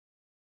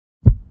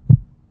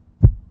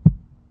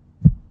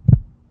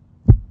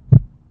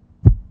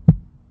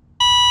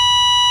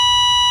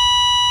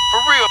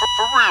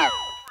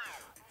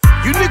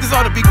niggas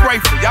ought to be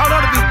grateful. Y'all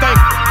ought to be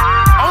thankful.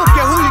 I don't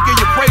care who you give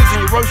your praise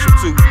and your worship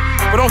to,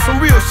 but on some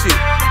real shit.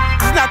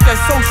 It's not that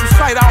social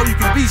site, all you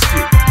can be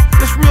shit.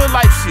 This real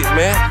life shit,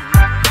 man.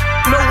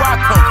 Know where I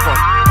come from.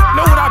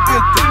 Know what I've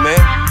been through,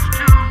 man.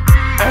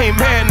 I ain't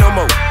mad no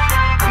more.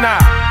 Nah.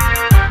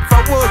 If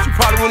I was, you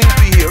probably wouldn't even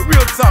be here.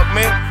 Real talk,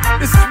 man.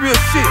 This is real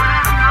shit.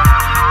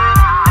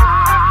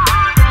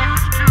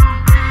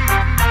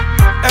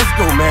 Let's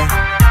go, man.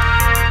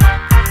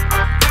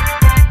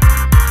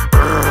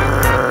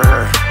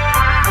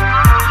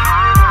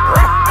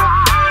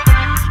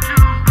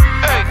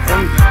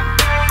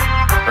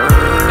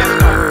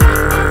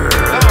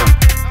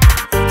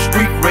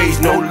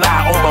 No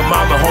lie on my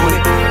mama, homie.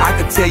 I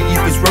can tell you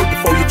if it's worth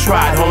before you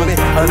tried, homie.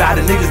 A lot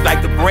of niggas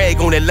like to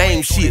brag on that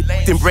lame shit,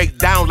 then break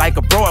down like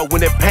a broad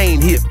when that pain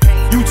hit.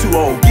 You too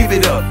old, give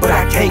it up, but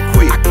I can't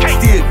quit.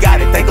 Still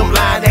got it, think I'm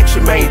lying, that's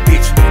your main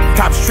bitch.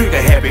 Cops trigger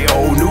happy,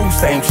 old news,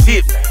 same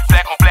shit.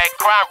 Black on black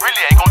crime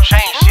really ain't gon'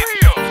 change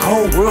shit.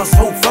 Cold world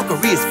so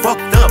fuckery is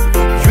fucked up.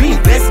 You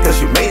ain't blessed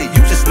cause you made it,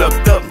 you just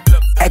lucked up.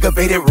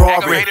 Aggravated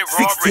robbery,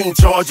 16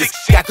 charges,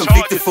 got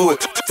convicted for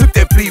it. Took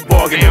that plea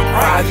bargain,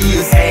 5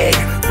 years ag,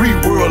 free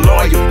world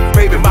lawyer.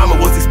 Baby mama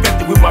was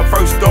expected with my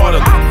first daughter.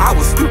 I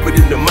was stupid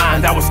in the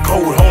mind, I was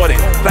cold-hearted.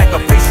 Like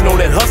a patient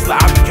on that hustler,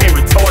 I became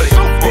retarded.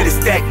 Let it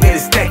stack,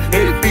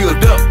 let it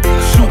build up.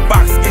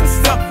 Shoebox getting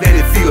stuck, let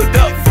it filled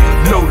up.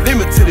 No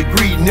limit to the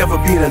greed,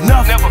 never being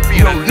enough.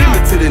 No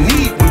limit to the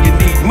need when you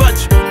need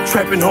much.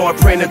 Trapping hard,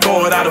 praying to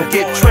God I don't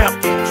get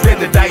trapped.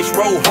 Letting the dice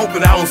roll,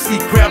 hoping I don't see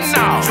craps.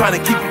 Trying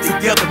to keep it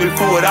together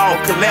before it all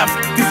collapse.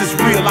 This is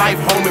real life,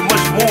 homie,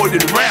 much more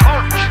than rap.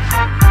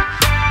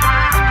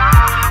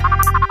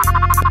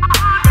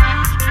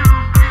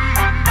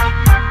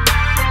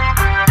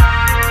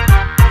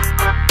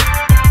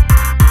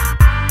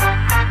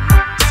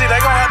 See, they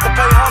gon' have to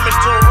pay homage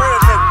to a real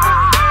nigga.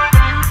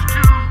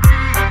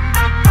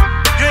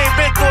 You ain't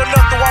been good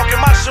enough to walk in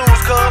my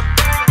shoes, cuz.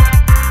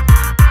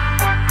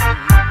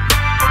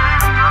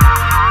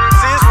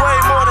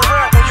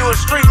 A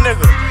street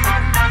nigga.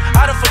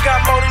 I done forgot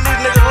more than these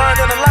niggas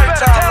learned in a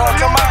lifetime. Know what I'm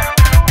talking about?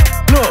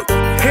 Look,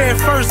 head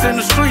first in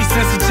the streets,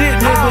 it's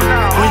legit, nigga.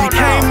 When you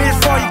came this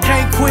far, you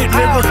can't quit,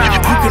 nigga. You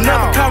can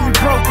never call me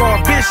broke or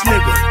a bitch,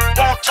 nigga.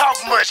 Won't talk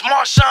much,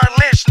 Marshawn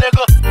Lynch,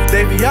 nigga.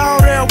 They be all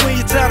there when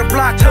you tell the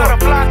block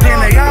up. Then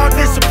they all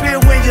disappear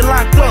when you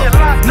locked up.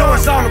 Know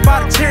it's all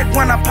about a check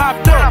when I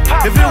popped up.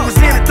 If it was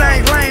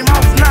anything lame, I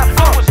was not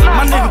fucked.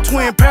 My nigga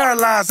twin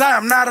paralyzed, I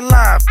am not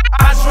alive.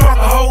 I shrunk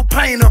a whole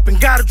plane up and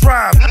gotta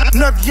drive.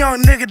 Another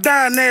young nigga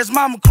dying there, his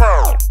mama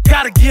cry.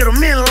 Gotta get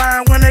them in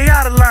line when they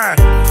out of line.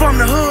 From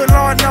the hood,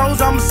 Lord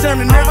knows I'm a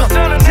sinner, nigga.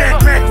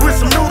 Jack Mac with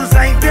some noodles,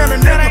 ain't dinner,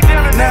 nigga.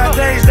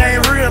 Nowadays they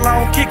ain't real,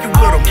 I don't kick it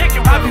with them.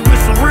 I be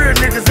with some real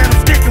niggas and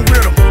I'm sticking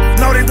with them.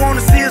 Know they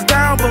wanna see us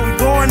down, but we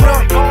going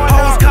up.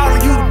 Hoes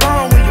calling you the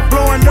bomb when you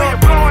blowing up.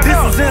 This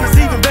was in us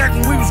even back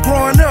when we was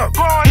growing up.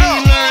 He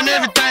ain't learned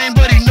everything,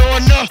 but he know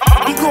enough.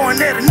 I'm going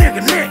at a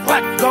nigga neck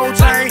like a gold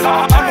chain.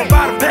 I'm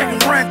about to back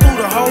and run through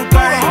the whole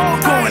thing. I'm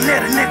going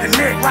at a nigga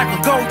neck like a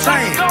gold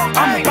chain.